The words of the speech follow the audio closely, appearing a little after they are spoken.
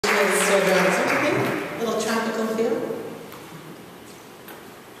A little tropical feel.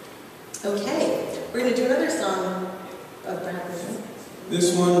 Okay, we're going to do another song of Bradley's.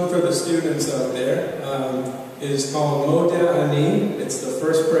 This one for the students out there is called Modeh. It's the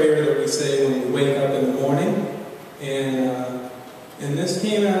first prayer that we say when we wake up in the morning. And this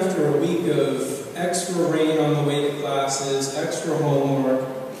came after a week of extra rain on the way to classes, extra homework,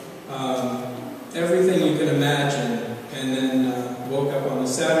 everything you can imagine. And then woke up on a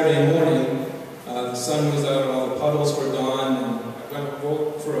Saturday morning. The sun was out, all the puddles were gone, and I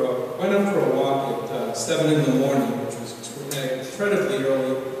went up for a walk at 7 in the morning, which was incredibly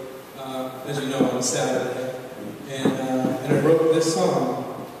early, as you know, on Saturday. And I wrote this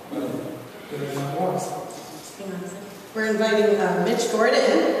song during that walk. We're inviting Mitch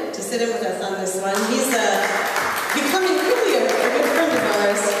Gordon to sit in with us on this one. He's becoming really a good friend of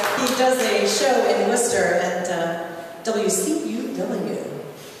ours. He does a show in Worcester at WCUW.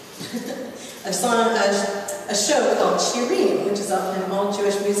 A show called Shirin, which is an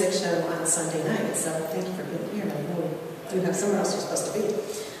all-Jewish music show on Sunday night. So thank you for being here. I know you have somewhere else you're supposed to be.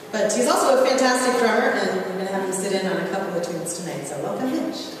 But he's also a fantastic drummer, and we're going to have him sit in on a couple of tunes tonight. So welcome,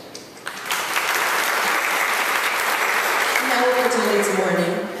 Mitch. Now we'll go to tonight's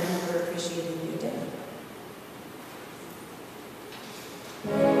morning.